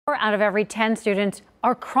Out of every 10 students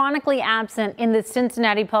are chronically absent in the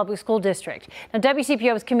Cincinnati Public School District. Now,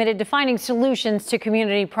 WCPO is committed to finding solutions to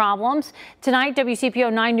community problems. Tonight,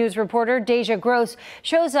 WCPO 9 News reporter Deja Gross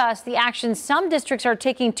shows us the actions some districts are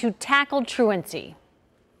taking to tackle truancy.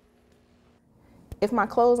 If my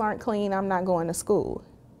clothes aren't clean, I'm not going to school.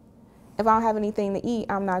 If I don't have anything to eat,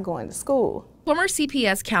 I'm not going to school. Former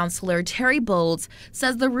CPS counselor Terry Bowles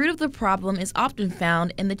says the root of the problem is often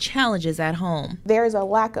found in the challenges at home. There's a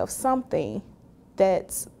lack of something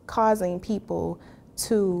that's causing people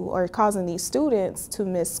to, or causing these students to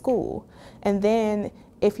miss school. And then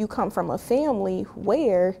if you come from a family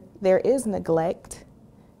where there is neglect,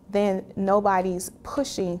 then nobody's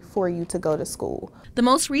pushing for you to go to school. The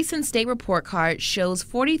most recent state report card shows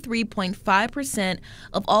 43.5%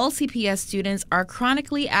 of all CPS students are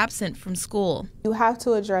chronically absent from school. You have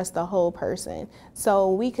to address the whole person.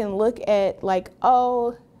 So we can look at like,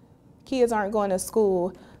 oh, kids aren't going to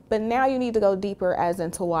school, but now you need to go deeper as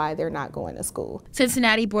into why they're not going to school.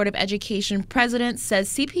 Cincinnati Board of Education president says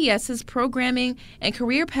CPS's programming and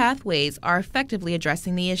career pathways are effectively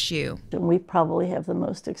addressing the issue. We probably have the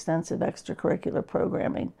most extensive extracurricular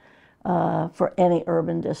programming for any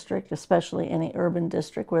urban district, especially any urban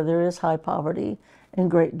district where there is high poverty and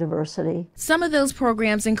great diversity. Some of those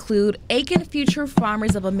programs include Aiken Future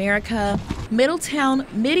Farmers of America, Middletown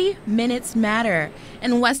Midi Minutes Matter,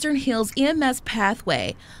 and Western Hills EMS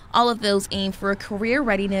Pathway. All of those aim for career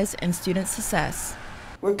readiness and student success.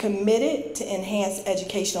 We're committed to enhance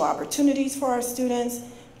educational opportunities for our students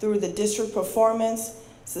through the district performance,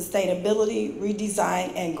 sustainability,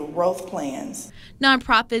 redesign, and growth plans.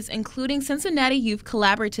 Nonprofits, including Cincinnati Youth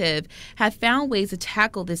Collaborative, have found ways to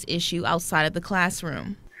tackle this issue outside of the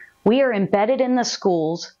classroom. We are embedded in the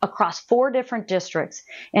schools across 4 different districts,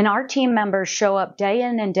 and our team members show up day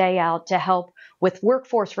in and day out to help with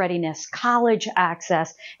workforce readiness, college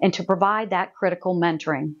access, and to provide that critical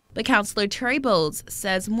mentoring. But Counselor Terry Bowles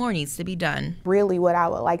says more needs to be done. Really what I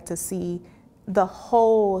would like to see the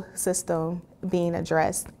whole system being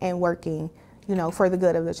addressed and working, for the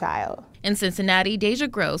good of the child. In Cincinnati, Deja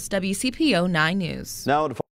Gross, WCPO 9 News. Now